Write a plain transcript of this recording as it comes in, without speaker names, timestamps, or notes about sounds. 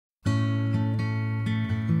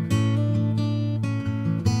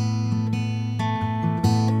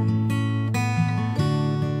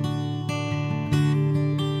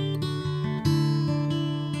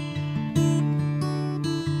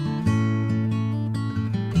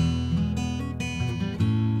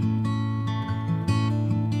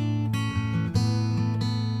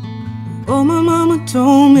Oh, my mama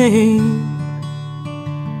told me,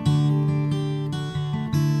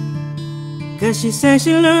 'cause she said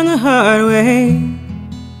she learned the hard way.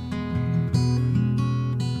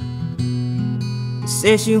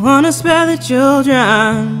 Say she wanna spare the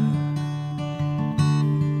children.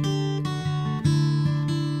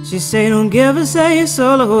 She say don't give a say your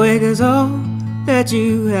soul away, 'cause all that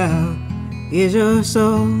you have is your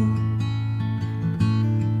soul.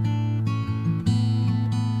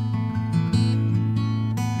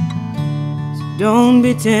 So don't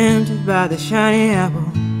be tempted by the shiny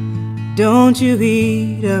apple. Don't you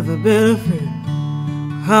eat of a bitter fruit.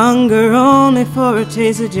 Hunger only for a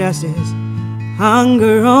taste of justice.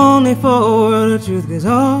 Hunger only for a world of truth, 'cause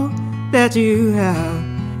all that you have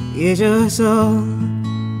is your soul.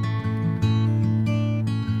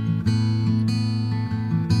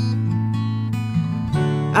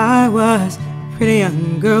 I was a pretty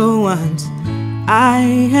young girl once. I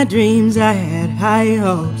had dreams, I had high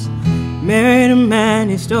hopes. Married a man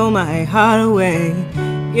who stole my heart away.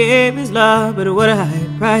 Gave his love, but what a high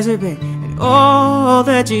price to pay. And all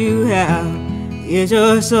that you have is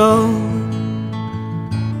your soul.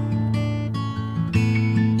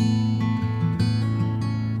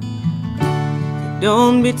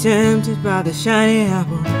 Don't be tempted by the shiny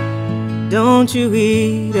apple. Don't you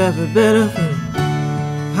eat of a bitter fruit.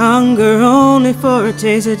 Hunger only for a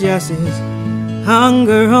taste of justice.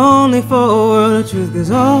 Hunger only for a world of truth,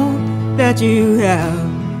 'cause all that you have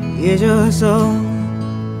is your soul.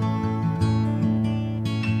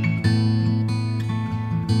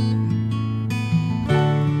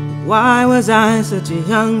 Why was I such a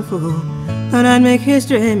young fool? Thought I'd make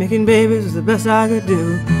history, making babies was the best I could do.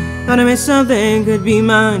 Thought I made something could be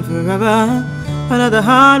mine forever. Found out the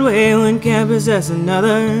hard way, one can't possess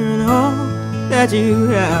another. And all that you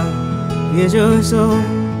have is your soul.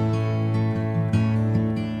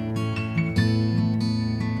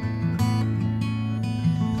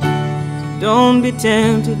 Don't be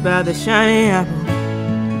tempted by the shiny apple.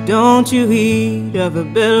 Don't you eat of a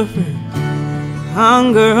bitter fruit.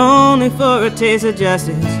 Hunger only for a taste of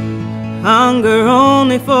justice. Hunger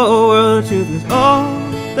only for a world of truth, 'cause all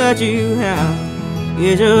that you have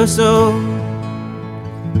is your soul.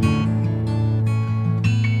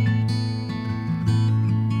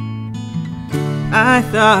 I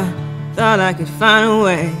thought I could find a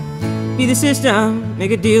way. Be the system,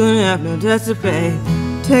 make a deal and have no debts to pay.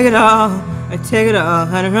 Take it all, I take it all,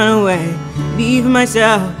 had to run away. Be for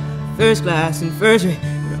myself, first class and first rate.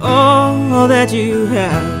 But all that you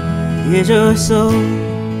have is your soul.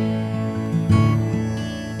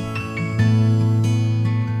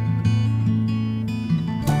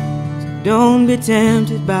 Don't be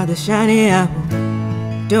tempted by the shiny apple.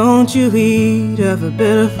 Don't you eat of a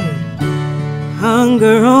bitter fruit.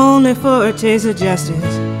 Hunger only for a taste of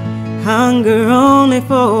justice. Hunger only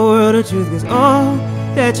for a world of truth, 'cause all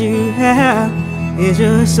that you have is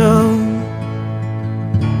your soul.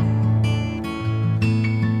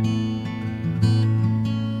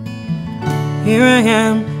 Here I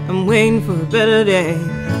am, I'm waiting for a better day.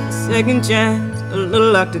 A second chance, a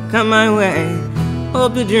little luck to come my way.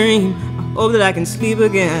 Hope to dream, I hope that I can sleep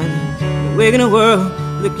again. Awake in a world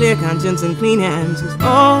with a clear conscience and clean hands, 'cause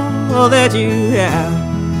all that you have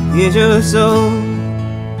is your soul.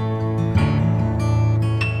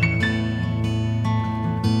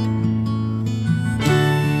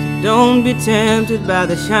 So don't be tempted by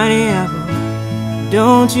the shiny apple.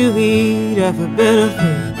 Don't you eat of a bitter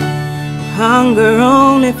fruit. Hunger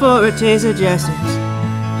only for a taste of justice.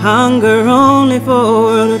 Hunger only for a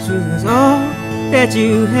world of truth, 'cause all that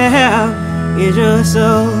you have is your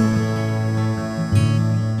soul.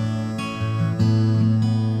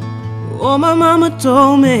 Oh, my mama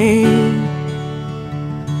told me,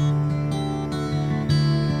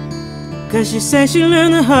 'cause she said she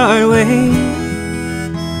learned the hard way.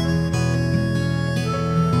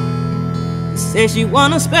 Say she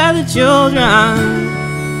wanna spare the children.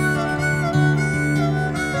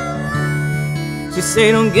 She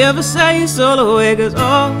say don't give a say your soul away, 'cause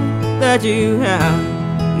all that you have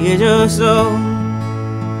is your soul.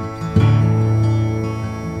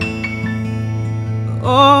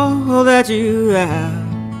 All that you have,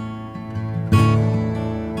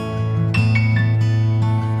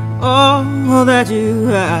 all that you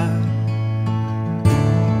have,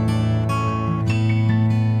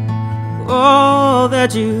 all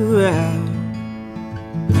that you have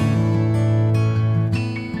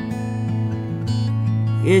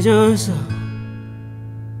is your soul.